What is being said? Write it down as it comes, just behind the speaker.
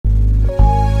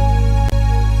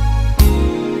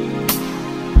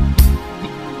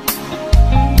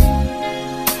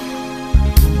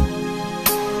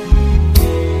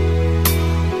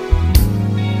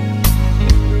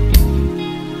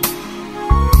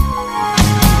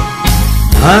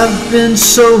I've been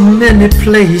so many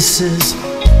places,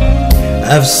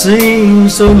 I've seen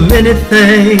so many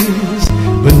things,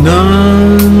 but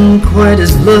none quite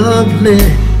as lovely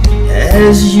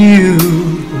as you.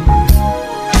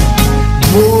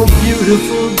 More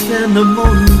beautiful than the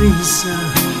Mona Lisa,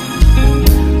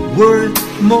 worth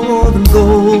more than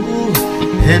gold,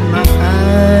 and my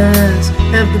eyes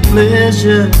have the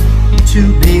pleasure to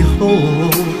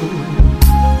behold.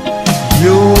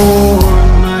 You're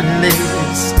my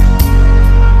latest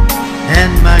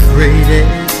and my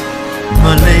greatest,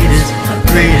 my latest, my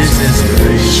greatest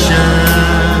inspiration.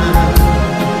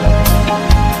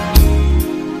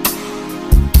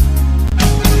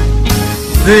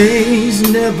 Things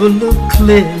never looked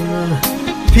clearer,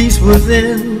 peace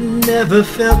within never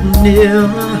felt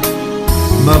nearer.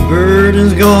 My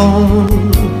burden's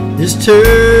gone, it's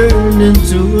turned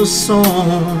into a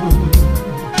song,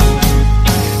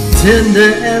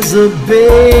 tender as a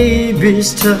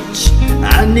baby's touch.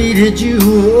 I needed you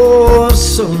oh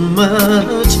so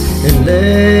much,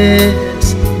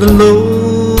 unless the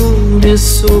load is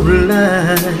so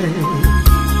light.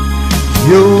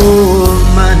 You're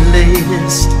my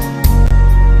latest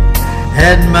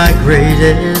and my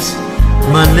greatest,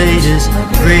 my latest,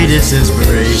 greatest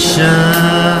inspiration.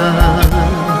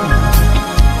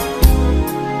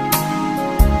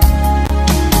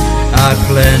 I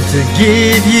plan to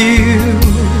give you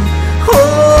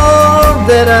all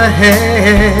that I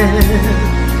have.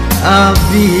 I'll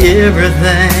be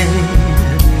everything,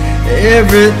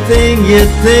 everything you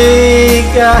think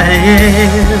I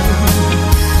am.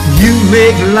 You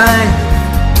make life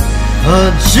a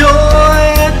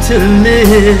joy to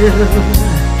live,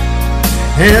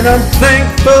 and I'm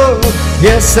thankful,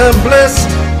 yes I'm blessed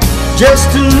just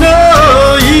to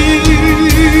know you.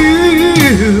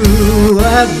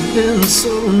 I've been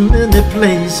so many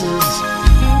places,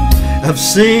 I've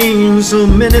seen so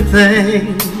many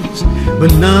things,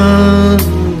 but none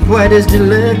quite as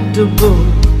delectable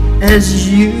as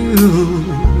you.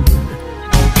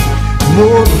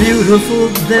 More beautiful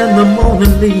than the Mona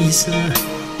Lisa,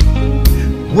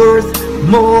 worth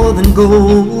more than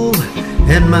gold,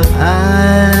 and my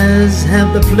eyes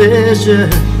have the pleasure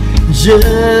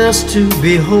just to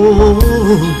behold.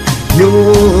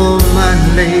 You're my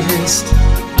latest,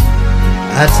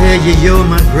 I tell you you're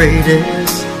my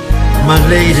greatest, my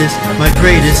latest, my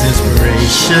greatest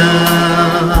inspiration.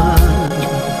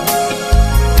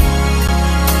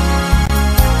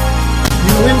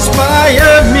 You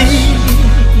inspire me,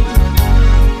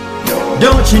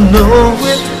 don't you know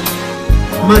it?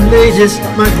 My latest,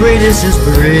 my greatest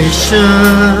inspiration.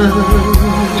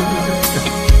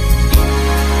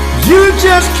 You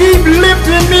just keep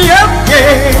lifting me up,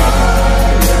 yeah,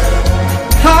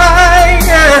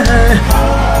 higher.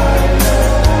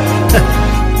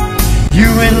 You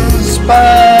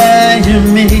inspire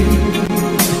me.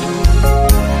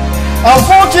 I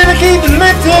want you to keep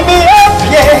lifting me up,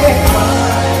 yeah,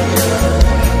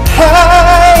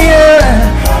 higher,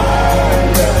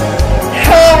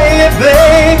 higher,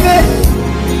 baby.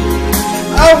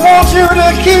 I want you to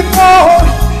keep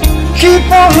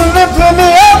on lifting me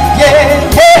up, yeah,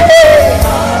 yeah.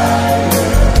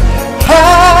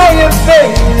 Higher,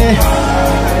 baby.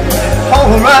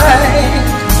 Alright.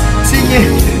 See,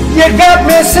 you got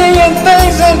me seeing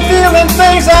things and feeling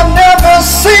things I've never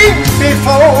seen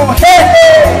before.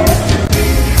 Hey,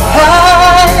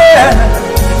 higher,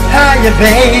 higher,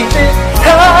 baby,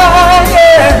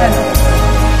 higher.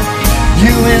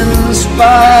 You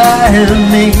inspire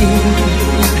me.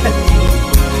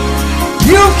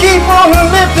 You keep on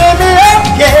lifting me up,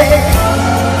 yeah.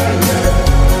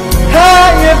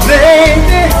 Higher,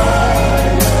 baby,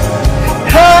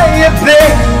 higher,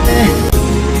 baby.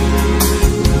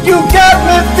 You got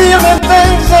me feeling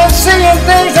things and seeing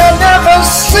things I've never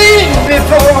seen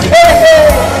before. Hey,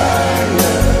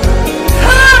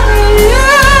 higher,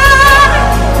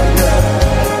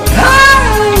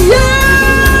 higher.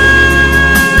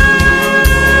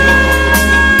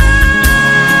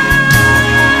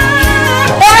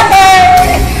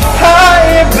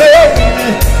 Higher, baby.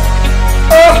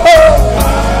 Oh,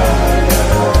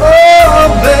 oh,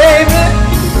 baby.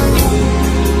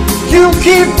 You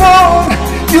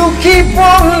keep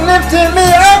on lifting me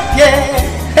up, yeah.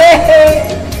 Hey, hey.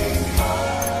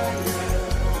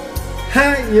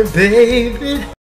 Higher, baby.